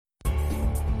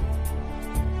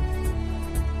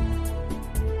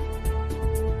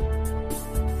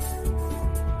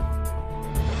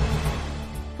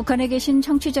북한에 계신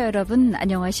청취자 여러분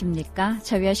안녕하십니까?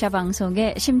 자유아시아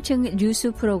방송의 심층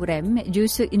뉴스 프로그램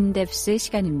뉴스 인덱스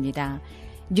시간입니다.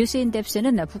 뉴스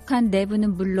인덱스는 북한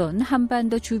내부는 물론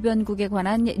한반도 주변국에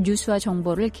관한 뉴스와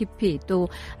정보를 깊이 또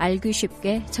알기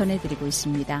쉽게 전해드리고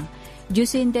있습니다.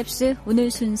 뉴스 인덱스 오늘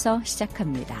순서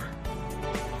시작합니다.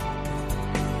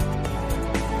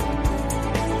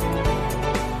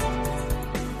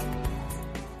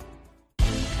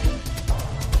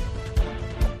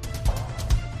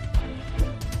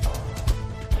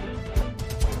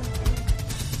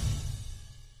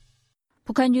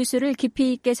 북한 뉴스를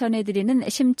깊이 있게 전해드리는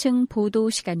심층 보도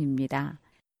시간입니다.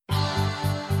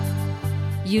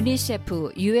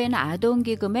 유니세프, 유엔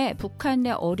아동기금의 북한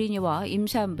내 어린이와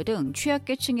임산부 등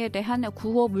취약계층에 대한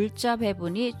구호 물자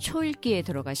배분이 초읽기에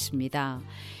들어갔습니다.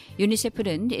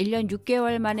 유니세프는 1년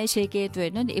 6개월 만에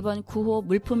재개되는 이번 구호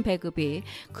물품 배급이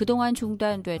그동안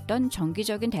중단됐던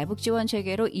정기적인 대북 지원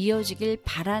체계로 이어지길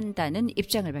바란다는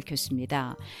입장을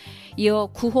밝혔습니다. 이어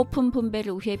구호품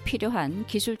분배를 위해 필요한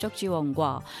기술적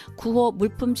지원과 구호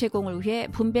물품 제공을 위해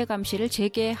분배 감시를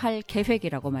재개할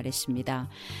계획이라고 말했습니다.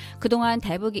 그동안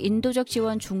대북 인도적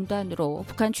지원 중단으로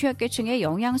북한 취약계층의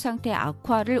영양 상태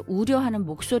악화를 우려하는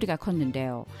목소리가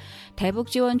컸는데요.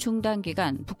 대북 지원 중단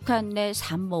기간 북한 내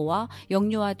산모와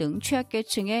영유아 등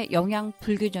취약계층의 영양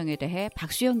불균형에 대해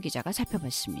박수영 기자가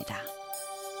살펴봤습니다.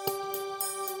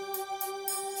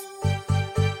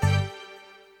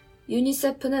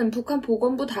 유니세프는 북한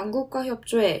보건부 당국과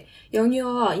협조해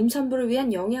영유아와 임산부를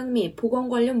위한 영양 및 보건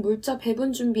관련 물자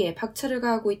배분 준비에 박차를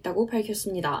가하고 있다고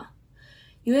밝혔습니다.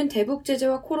 유엔 대북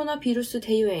제재와 코로나 비루스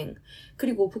대유행,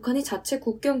 그리고 북한이 자체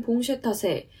국경 봉쇄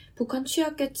탓에 북한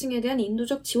취약계층에 대한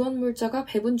인도적 지원 물자가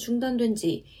배분 중단된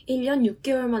지 1년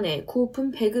 6개월 만에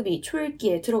구호품 배급이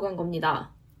초읽기에 들어간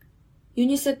겁니다.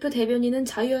 유니세프 대변인은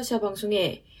자유아시아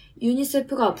방송에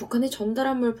유니세프가 북한에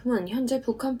전달한 물품은 현재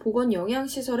북한 보건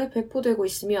영양시설에 배포되고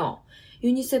있으며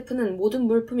유니세프는 모든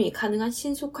물품이 가능한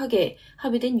신속하게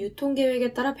합의된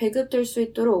유통계획에 따라 배급될 수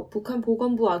있도록 북한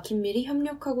보건부와 긴밀히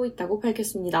협력하고 있다고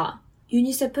밝혔습니다.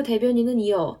 유니세프 대변인은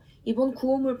이어 이번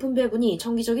구호 물품 배분이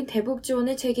정기적인 대북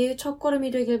지원의 재개의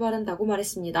첫걸음이 되길 바란다고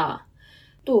말했습니다.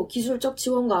 또 기술적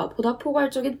지원과 보다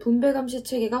포괄적인 분배 감시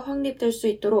체계가 확립될 수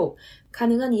있도록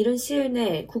가능한 이른 시일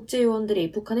내에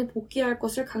국제요원들이 북한에 복귀할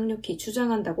것을 강력히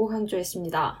주장한다고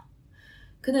강조했습니다.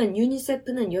 그는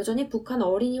유니세프는 여전히 북한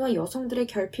어린이와 여성들의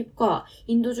결핍과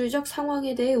인도주의적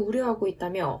상황에 대해 우려하고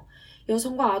있다며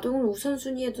여성과 아동을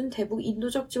우선순위에 둔 대북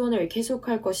인도적 지원을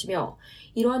계속할 것이며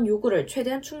이러한 요구를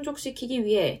최대한 충족시키기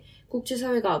위해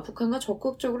국제사회가 북한과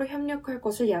적극적으로 협력할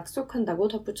것을 약속한다고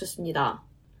덧붙였습니다.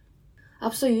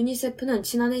 앞서 유니세프는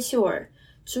지난해 10월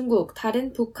중국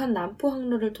다롄 북한 남포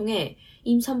항로를 통해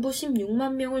임산부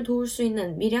 16만 명을 도울 수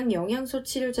있는 밀양 영양소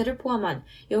치료제를 포함한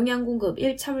영양 공급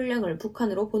 1차 물량을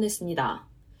북한으로 보냈습니다.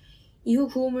 이후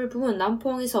구호물품은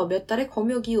남포항에서 몇 달의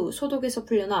검역 이후 소독에서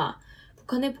풀려나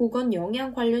북한의 보건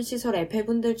영양 관련 시설에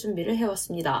배분될 준비를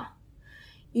해왔습니다.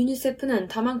 유니세프는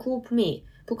다만 구호품이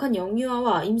북한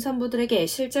영유아와 임산부들에게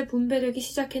실제 분배되기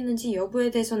시작했는지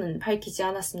여부에 대해서는 밝히지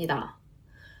않았습니다.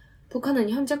 북한은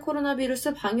현재 코로나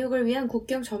비루스 방역을 위한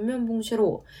국경 전면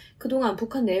봉쇄로 그동안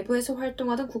북한 내부에서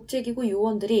활동하던 국제기구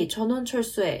요원들이 전원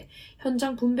철수해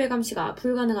현장 분배 감시가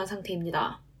불가능한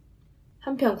상태입니다.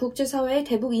 한편 국제사회의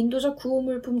대북 인도적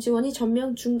구호물품 지원이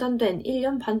전면 중단된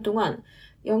 1년 반 동안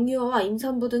영유아와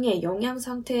임산부 등의 영양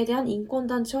상태에 대한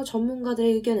인권단체와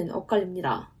전문가들의 의견은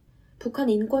엇갈립니다.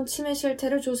 북한 인권 침해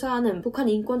실태를 조사하는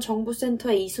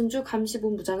북한인권정보센터의 이승주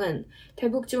감시본부장은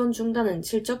대북 지원 중단은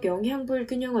질적 영양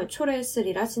불균형을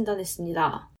초래했으리라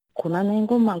진단했습니다.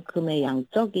 고난행군만큼의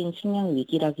양적인 식량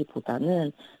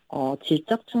위기라기보다는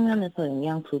질적 측면에서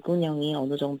영양 불균형이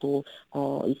어느 정도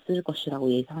있을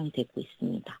것이라고 예상이 되고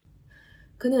있습니다.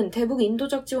 그는 대북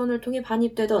인도적 지원을 통해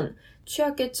반입되던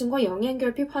취약계층과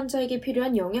영양결핍 환자에게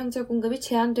필요한 영양제 공급이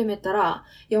제한됨에 따라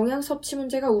영양 섭취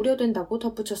문제가 우려된다고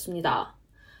덧붙였습니다.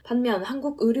 반면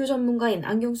한국 의료 전문가인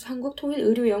안경수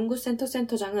한국통일의료연구센터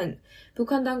센터장은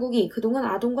북한 당국이 그동안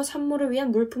아동과 산모를 위한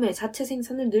물품의 자체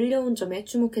생산을 늘려온 점에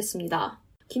주목했습니다.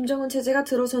 김정은 체제가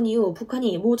들어선 이후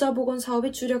북한이 모자 보건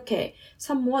사업에 주력해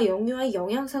산모와 영유아의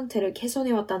영양 상태를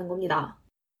개선해왔다는 겁니다.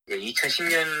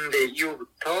 2010년대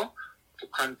이후부터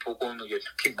북한 보건의료,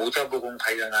 특히 모자 보건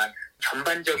관련한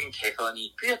전반적인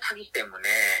개선이 뚜렷하기 때문에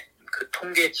그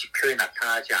통계 지표에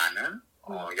나타나지 않은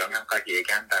영향까지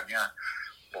얘기한다면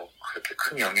그렇게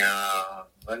큰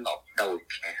영향은 없다고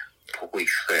이렇게 보고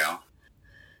있어요.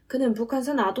 그는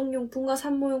북한산 아동용품과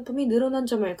산모용품이 늘어난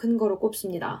점을 근거로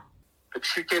꼽습니다.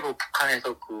 실제로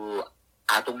북한에서 그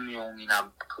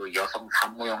아동용이나 그 여성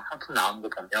산모용 상품 나오는 거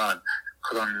보면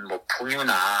그런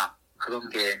분유나 그런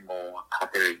게 뭐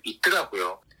다들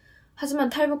있더라고요. 하지만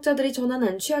탈북자들이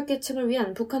전하는 취약계층을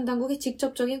위한 북한 당국의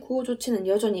직접적인 구호 조치는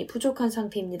여전히 부족한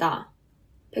상태입니다.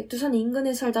 백두산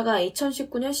인근에 살다가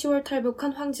 2019년 10월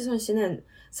탈북한 황지선 씨는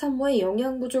산모의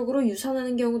영양 부족으로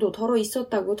유산하는 경우도 덜어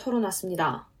있었다고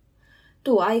털어놨습니다.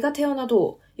 또 아이가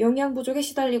태어나도 영양 부족에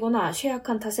시달리거나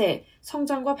쇠약한 탓에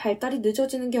성장과 발달이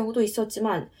늦어지는 경우도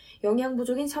있었지만 영양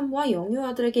부족인 산모와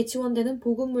영유아들에게 지원되는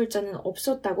보급 물자는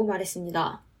없었다고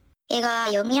말했습니다.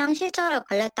 얘가 영양실조를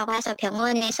걸렸다고 해서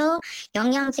병원에서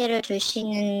영양제를 줄 수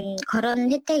있는 그런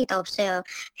혜택이 더 없어요.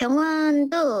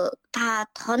 병원도 다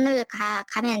돈을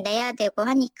가면 내야 되고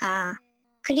하니까.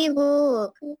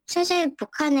 그리고 사실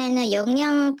북한에는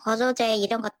영양 보조제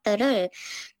이런 것들을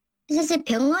사실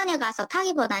병원에 가서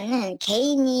타기보다는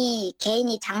개인이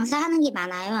장사하는 게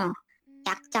많아요.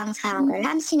 약 장사를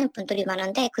하시는 분들이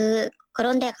많은데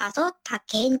그런 데 가서 다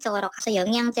개인적으로 가서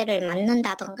영양제를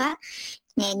맞는다던가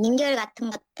네, 닌겔 같은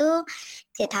것도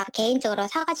이제 다 개인적으로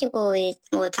사가지고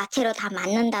뭐 자체로 다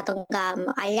맞는다던가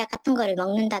뭐 알약 같은 거를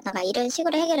먹는다던가 이런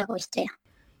식으로 해결하고 있어요.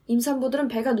 임산부들은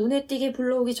배가 눈에 띄게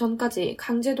불러오기 전까지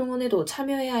강제 동원에도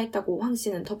참여해야 했다고 황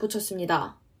씨는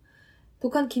덧붙였습니다.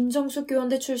 북한 김정숙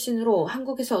교원대 출신으로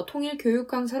한국에서 통일교육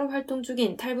강사로 활동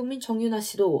중인 탈북민 정윤아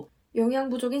씨도 영양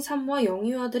부족인 산모와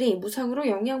영유아들이 무상으로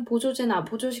영양 보조제나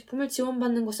보조식품을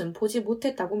지원받는 것은 보지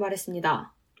못했다고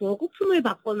말했습니다. 보급품을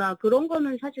받거나 그런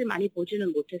거는 사실 많이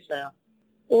보지는 못했어요.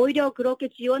 오히려 그렇게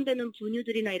지원되는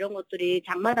분유들이나 이런 것들이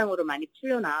장마당으로 많이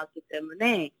풀려 나왔기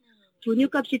때문에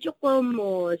분유값이 조금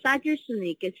뭐 싸질 수는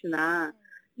있겠으나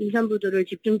임산부들을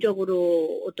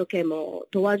집중적으로 어떻게 뭐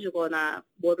도와주거나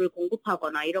뭐를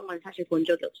공급하거나 이런 건 사실 본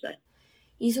적이 없어요.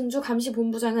 이승주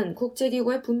감시본부장은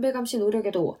국제기구의 분배 감시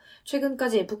노력에도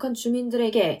최근까지 북한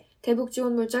주민들에게 대북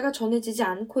지원 물자가 전해지지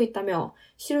않고 있다며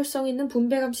실효성 있는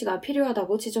분배 감시가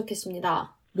필요하다고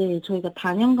지적했습니다. 네, 저희가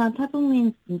다년간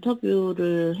탈북민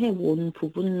인터뷰를 해온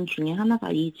부분 중에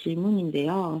하나가 이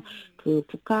질문인데요. 그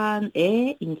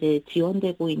북한에 이제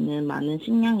지원되고 있는 많은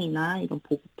식량이나 이런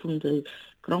보급품들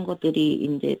그런 것들이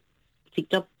이제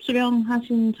직접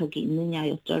수령하신 적이 있느냐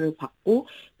여쭤를 받고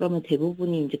그러면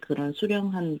대부분이 이제 그런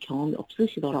수령한 경험이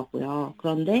없으시더라고요.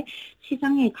 그런데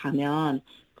시장에 가면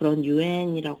그런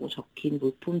유엔이라고 적힌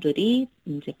물품들이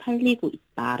이제 팔리고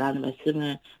있다라는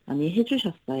말씀을 많이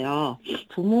해주셨어요.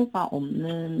 부모가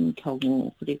없는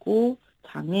경우 그리고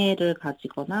장애를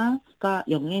가지거나 그러니까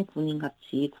영예 군인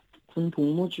같이 군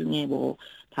복무 중에 뭐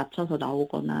다쳐서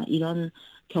나오거나 이런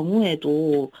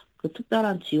경우에도 그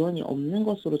특별한 지원이 없는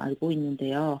것으로 알고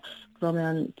있는데요.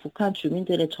 그러면 북한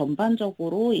주민들의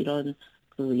전반적으로 이런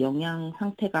그 영양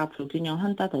상태가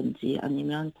불균형한다든지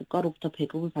아니면 국가로부터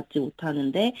배급을 받지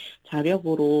못하는데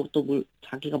자력으로 또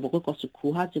자기가 먹을 것을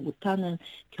구하지 못하는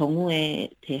경우에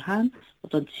대한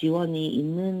어떤 지원이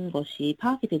있는 것이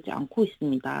파악이 되지 않고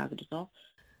있습니다. 그래서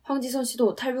황지선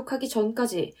씨도 탈북하기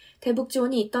전까지 대북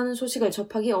지원이 있다는 소식을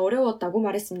접하기 어려웠다고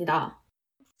말했습니다.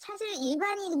 사실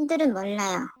일반인들은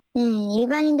몰라요.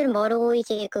 일반인들은 모르고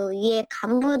이제 그 위에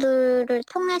간부들을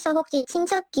통해서 혹시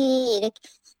친척이 이렇게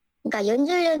그러니까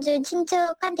연줄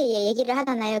친척한테 얘기를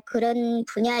하잖아요. 그런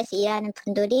분야에서 일하는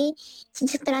분들이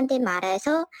친척들한테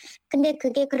말해서 근데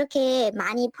그게 그렇게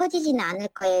많이 퍼지지는 않을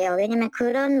거예요. 왜냐면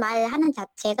그런 말 하는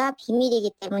자체가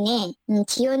비밀이기 때문에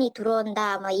지원이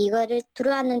들어온다 뭐 이거를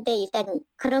들어왔는데 일단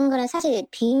그런 거는 사실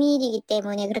비밀이기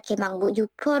때문에 그렇게 막 뭐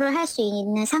유포를 할 수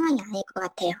있는 상황이 아닐 것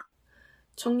같아요.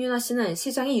 정윤아 씨는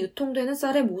시장에 유통되는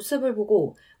쌀의 모습을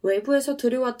보고 외부에서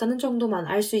들여왔다는 정도만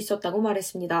알 수 있었다고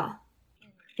말했습니다.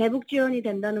 대북 지원이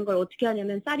된다는 걸 어떻게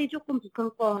하냐면 쌀이 조금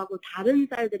북한 거하고 다른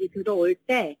쌀들이 들어올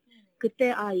때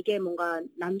그때 이게 뭔가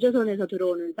남조선에서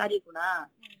들어오는 쌀이구나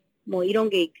뭐 이런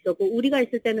게 있었고 우리가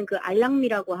있을 때는 그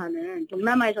알랑미라고 하는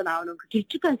동남아에서 나오는 그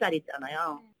길쭉한 쌀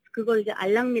있잖아요. 그걸 이제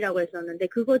알랑미라고 했었는데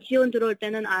그거 지원 들어올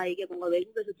때는 이게 뭔가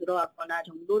외국에서 들어왔거나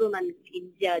정도로만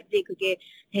인지하지 그게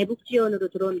대북 지원으로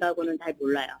들어온다고는 잘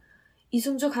몰라요.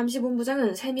 이승주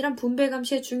감시본부장은 세밀한 분배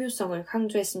감시의 중요성을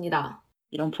강조했습니다.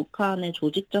 이런 북한의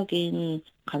조직적인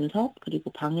간섭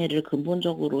그리고 방해를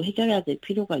근본적으로 해결해야 될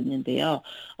필요가 있는데요.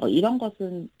 이런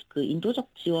것은 그 인도적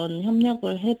지원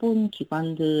협력을 해본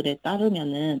기관들에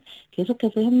따르면은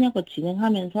계속해서 협력을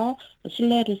진행하면서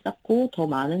신뢰를 쌓고 더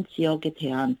많은 지역에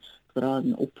대한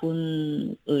그런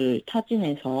오픈을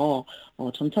타진해서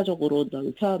점차적으로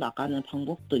넓혀 나가는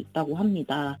방법도 있다고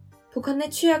합니다. 북한 내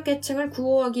취약계층을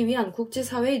구호하기 위한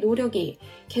국제사회의 노력이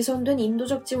개선된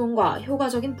인도적 지원과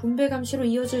효과적인 분배 감시로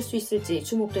이어질 수 있을지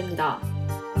주목됩니다.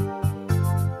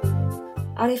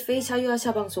 RFA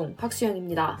자유아시아 방송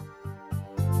박수영입니다.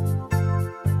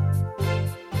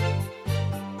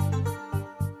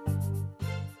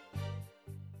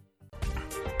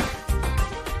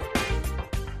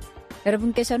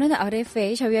 여러분께서는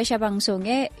RFA 저위아시아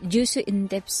방송의 뉴스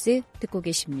인덱스 듣고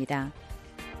계십니다.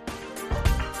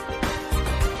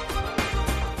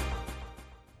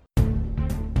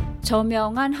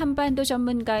 저명한 한반도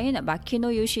전문가인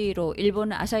마키노 요시히로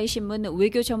일본 아사히 신문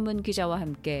외교 전문 기자와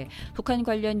함께 북한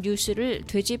관련 뉴스를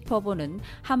되짚어보는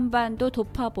한반도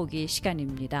도파보기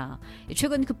시간입니다.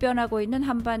 최근 급변하고 있는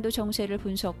한반도 정세를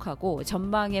분석하고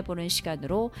전망해보는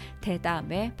시간으로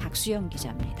대담의 박수영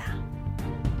기자입니다.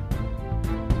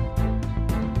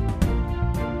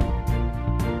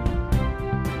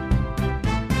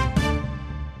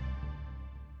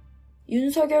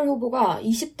 윤석열 후보가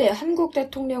 20대 한국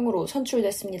대통령으로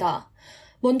선출됐습니다.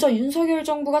 먼저 윤석열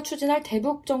정부가 추진할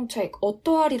대북 정책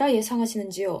어떠하리라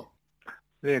예상하시는지요?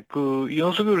 네,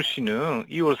 윤석열 씨는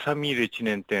 2월 3일에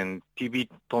진행된 TV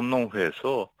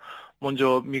돈농회에서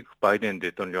먼저 미국 바이든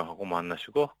대통령하고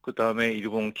만나시고 그 다음에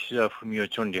일본 기시다 후미오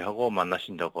총리하고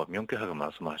만나신다고 명쾌하게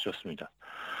말씀하셨습니다.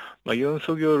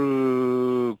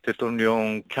 윤석열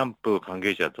대통령 캠프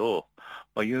관계자도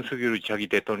윤석열 자기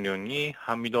대통령이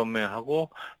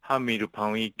한미동맹하고 한미일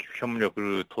방위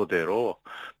협력을 토대로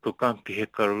북한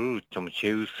비핵화를 좀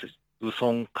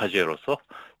최우선 과제로서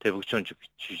대북 정책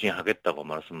추진하겠다고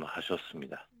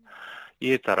말씀하셨습니다.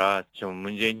 이에 따라 좀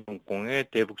문재인 정권의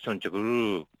대북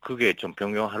정책을 크게 좀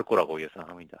변경할 거라고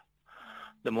예상합니다.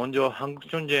 근데 먼저 한국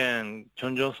전쟁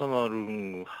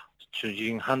전전선언을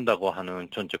추진한다고 하는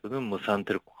정책은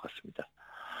무산될 것 같습니다.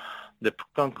 근데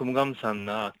북한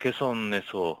금감산나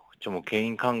개선에서 좀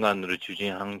개인 강간으로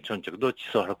추진한 정책도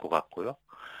취소할 것 같고요.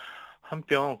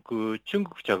 한편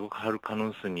중국 자극할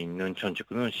가능성이 있는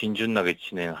정책은 신중하게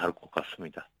진행할 것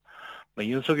같습니다.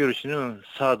 윤석열 씨는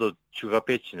사드 추가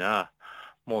배치나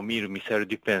미일 미사일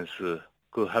디펜스,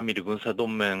 한미일 군사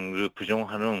동맹을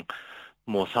부정하는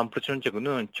 3%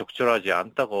 정책은 적절하지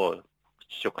않다고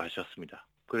지적하셨습니다.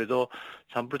 그래도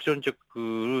 3%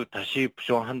 정책을 다시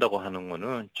부정한다고 하는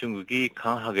것은 중국이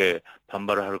강하게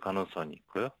반발을 할 가능성이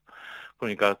있고요.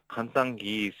 그러니까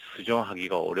간단히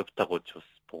수정하기가 어렵다고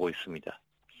보고 있습니다.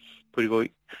 그리고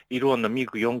이루어진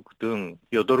미국, 영국 등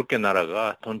 8개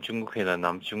나라가 동중국해나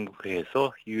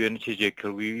남중국해에서 유엔 제재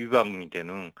결국 위반이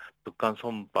되는 북한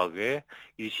선박의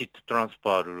일시트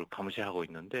트랜스퍼를 감시하고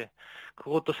있는데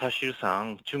그것도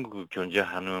사실상 중국을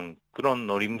견제하는 그런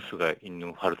노림수가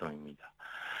있는 활동입니다.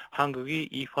 한국이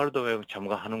이 활동에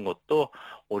참가하는 것도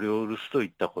어려울 수도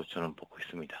있다고 저는 보고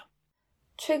있습니다.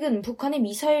 최근 북한의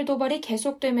미사일 도발이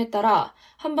계속됨에 따라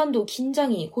한반도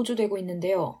긴장이 고조되고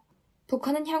있는데요.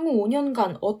 북한은 향후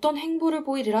 5년간 어떤 행보를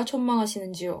보이리라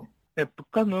전망하시는지요? 네,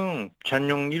 북한은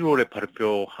작년 1월에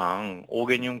발표한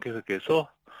 5개년 계획에서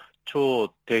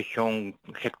초대형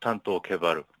핵탄도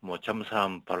개발,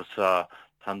 잠수함 발사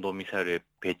탄도미사일의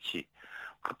배치,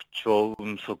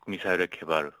 극초음속 미사일의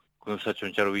개발, 군사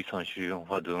전차로 위성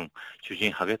시험화 등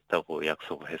추진하겠다고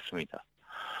약속을 했습니다.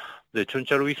 네,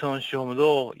 전차로 위성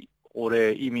시험도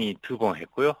올해 이미 2번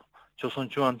했고요.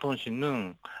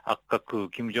 조선중앙통신은 아까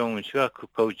김정은 씨가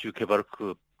국가우주 개발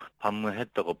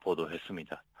방문했다고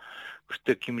보도했습니다.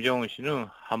 그때 김정은 씨는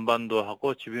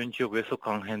한반도하고 주변 지역에서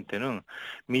강행 때는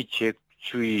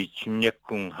미제주의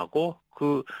진ಯಕ್군하고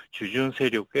주준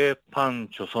세력의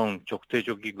반조선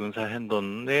적대적인 군사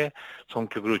행동의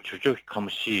성격을 조직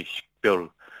감시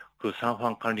식별,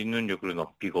 상황 관리 능력을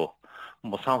높이고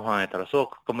상황에 따라서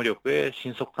국가무력의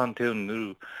신속한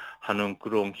대응을 하는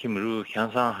그런 힘을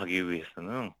향상하기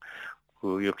위해서는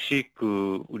역시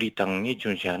우리 당이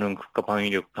중시하는 국가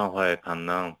방위력 강화에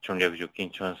관한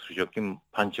전략적인 전술적인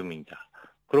관점입니다.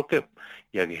 그렇게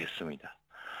이야기했습니다.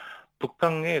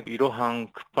 북한의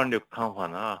이러한 국방력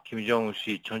강화나 김정은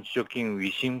씨 전체적인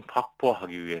위신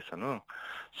확보하기 위해서는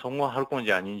성공할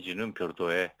건지 아닌지는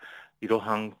별도의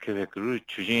이러한 계획을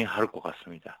추진할 것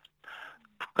같습니다.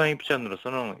 북한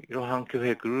입장으로서는 이러한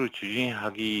계획을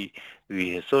추진하기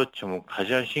위해서 좀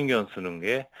가장 신경 쓰는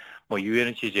게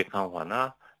유엔 제재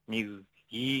강화나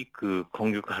미국이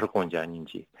공격할 건지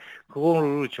아닌지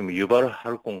그거를 좀 유발을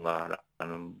할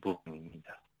건가라는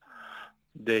부분입니다.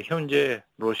 근데 현재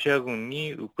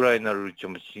러시아군이 우크라이나를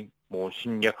좀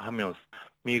침략하면서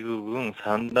미국은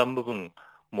상당 부분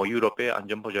유럽의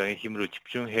안전보장에 힘을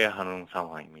집중해야 하는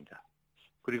상황입니다.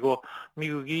 그리고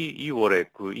미국이 2월에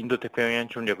인도태평양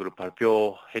전략을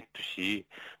발표했듯이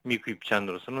미국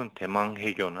입장으로서는 대만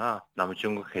해교나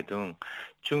남중국해 등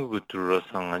중국을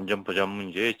둘러싼 안전보장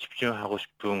문제에 집중하고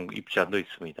싶은 입장도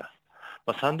있습니다.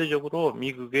 상대적으로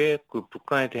미국의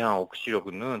북한에 대한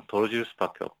억지력은 떨어질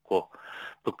수밖에 없고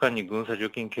북한이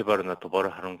군사적인 개발이나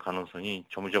도발을 하는 가능성이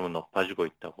점점 높아지고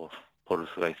있다고 볼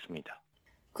수가 있습니다.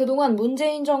 그동안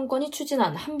문재인 정권이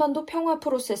추진한 한반도 평화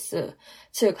프로세스,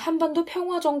 즉 한반도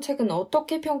평화 정책은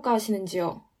어떻게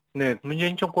평가하시는지요? 네,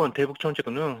 문재인 정권 대북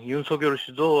정책은 윤석열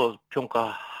씨도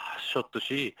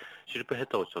평가하셨듯이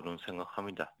실패했다고 저는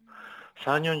생각합니다.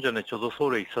 4년 전에 저도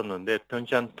서울에 있었는데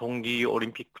평창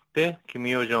동계올림픽 때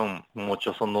김여정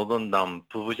조선노동당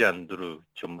부부장들을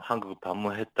좀 한국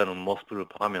방문했다는 모습을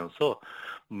봐가면서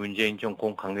문재인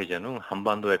정권 관계자는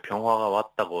한반도에 평화가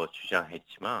왔다고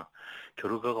주장했지만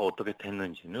결과가 어떻게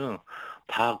됐는지는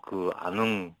다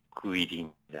아는 그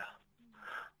일입니다.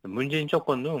 문재인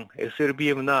정권은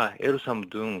SLBM이나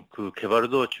L3 등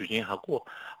개발도 추진하고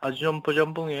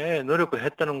안전보장에 노력을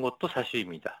했다는 것도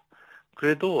사실입니다.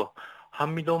 그래도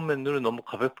한미동맹을 너무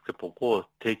가볍게 보고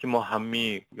대규모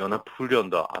한미 연합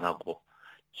훈련도 안 하고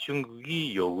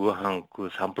중국이 요구한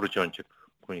 3% 정책,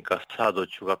 그러니까 사도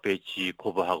추가 배치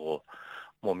거부하고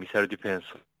미사일 디펜스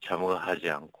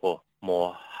참여하지 않고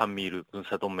한미를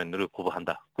군사동맹을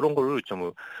거부한다. 그런 거를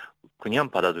좀 그냥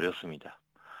받아들였습니다.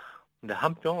 근데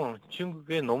한편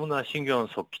중국에 너무나 신경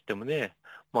썼기 때문에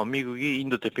미국이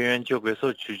인도 태평양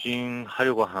지역에서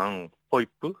추진하려고 한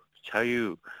포이프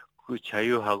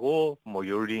자유하고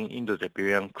열린 인도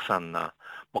태평양 크산나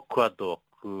그와도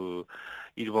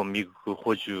일본, 미국,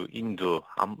 호주, 인도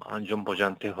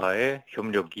안전보장 대화의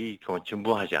협력이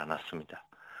증부하지 않았습니다.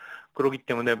 그렇기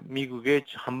때문에 미국의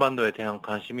한반도에 대한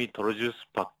관심이 떨어질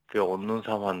수밖에 없는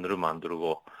상황을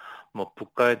만들고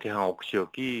북한에 대한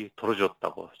억지력이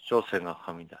떨어졌다고 저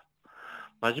생각합니다.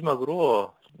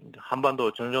 마지막으로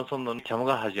한반도 전전선언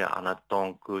참가하지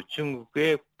않았던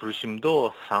중국의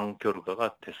불심도 상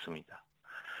결과가 됐습니다.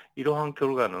 이러한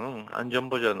결과는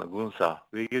안전보장이나 군사,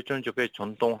 외교 전적의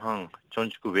전통한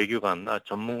전직 외교관이나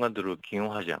전문가들을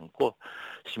기용하지 않고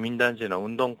시민단체나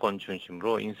운동권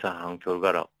중심으로 인사한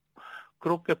결과라고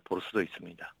그렇게 볼 수도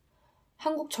있습니다.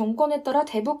 한국 정권에 따라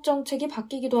대북 정책이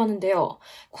바뀌기도 하는데요.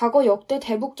 과거 역대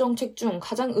대북 정책 중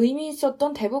가장 의미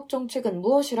있었던 대북 정책은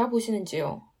무엇이라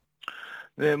보시는지요?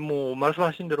 네,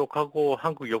 말씀하신 대로 과거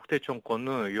한국 역대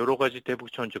정권은 여러 가지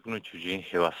대북 정책을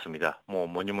추진해왔습니다.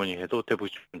 뭐니 해도 대북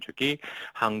정책이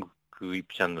한국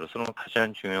입장으로서는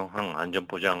가장 중요한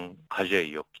안전보장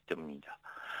과제였기 때문입니다.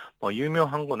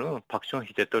 유명한 거는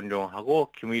박정희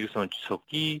대통령하고 김일성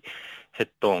주석이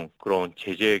했던 그런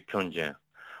제재 경쟁,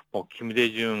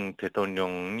 김대중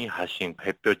대통령이 하신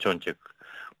햇볕 정책,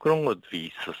 그런 것들이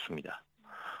있었습니다.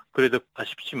 그래도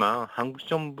아쉽지만 한국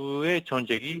정부의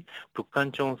정책이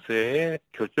북한 정세에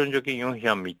결정적인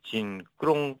영향을 미친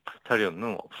그런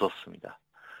사례는 없었습니다.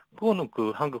 그거는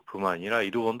한국뿐만 아니라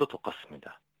일본도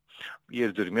똑같습니다.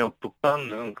 예를 들면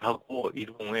북한은 과거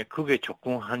일본에 크게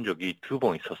접근한 적이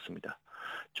 2번 있었습니다.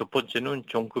 첫 번째는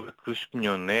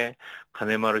 1990년에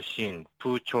카네마루 시인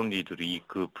부총리들이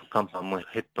북한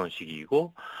방문했던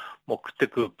시기이고, 그때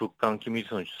북한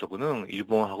김일성 주석은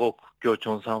일본하고 국교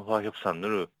정상화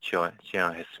협상을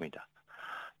제안했습니다.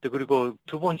 그리고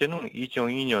두 번째는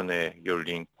 2002년에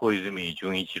열린 고이즈미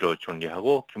중이지로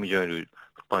총리하고 김정일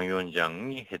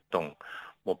국방위원장이 했던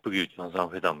북일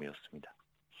정상회담이었습니다.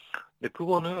 근데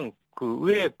그거는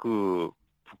왜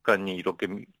북한이 이렇게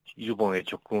일본에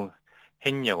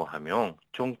접근했냐고 하면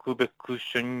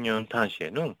 1990년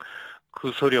당시에는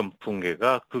소련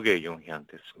붕괴가 크게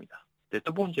영향됐습니다.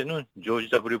 두 번째는 조지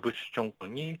W. 부시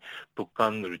정권이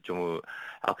북한을 좀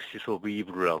악시소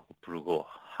위부라고 부르고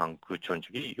한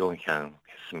정책이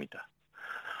영향했습니다.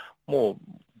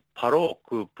 바로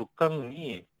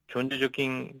북한이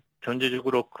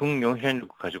경제적으로 큰 영향력을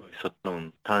가지고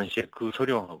있었던 당시에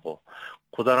소련하고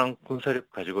고다란 군사력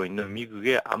가지고 있는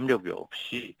미국의 압력이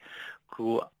없이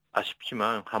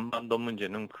아쉽지만 한반도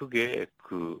문제는 크게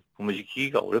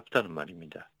움직이기가 어렵다는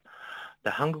말입니다.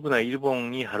 한국이나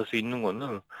일본이 할 수 있는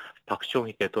거는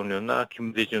박정희 대통령이나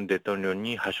김대중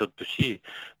대통령이 하셨듯이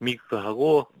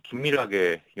미국하고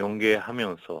긴밀하게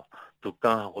연계하면서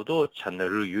북한하고도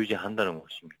채널을 유지한다는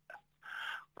것입니다.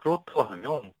 그렇다고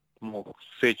하면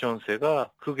국제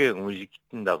정세가 크게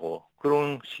움직인다고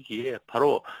그런 시기에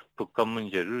바로 북한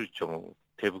문제를 좀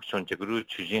대북 정책으로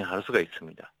추진할 수가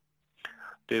있습니다.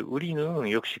 근데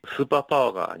우리는 역시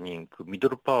스파파워가 아닌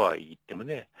미들파워이기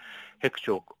때문에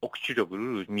핵적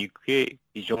억지력을 미국에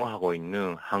이종하고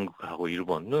있는 한국하고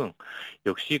일본은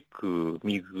역시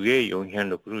미국의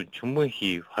영향력을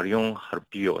충분히 활용할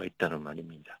필요가 있다는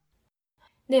말입니다.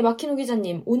 네, 마키노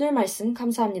기자님, 오늘 말씀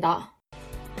감사합니다.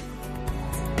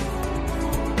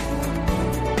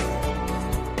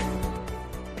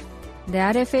 네,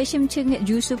 RFA 심층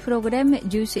뉴스 프로그램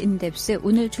뉴스 인덱스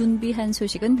오늘 준비한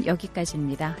소식은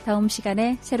여기까지입니다. 다음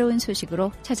시간에 새로운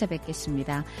소식으로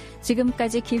찾아뵙겠습니다.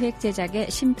 지금까지 기획 제작의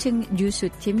심층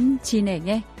뉴스팀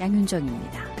진행의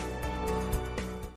양윤정입니다.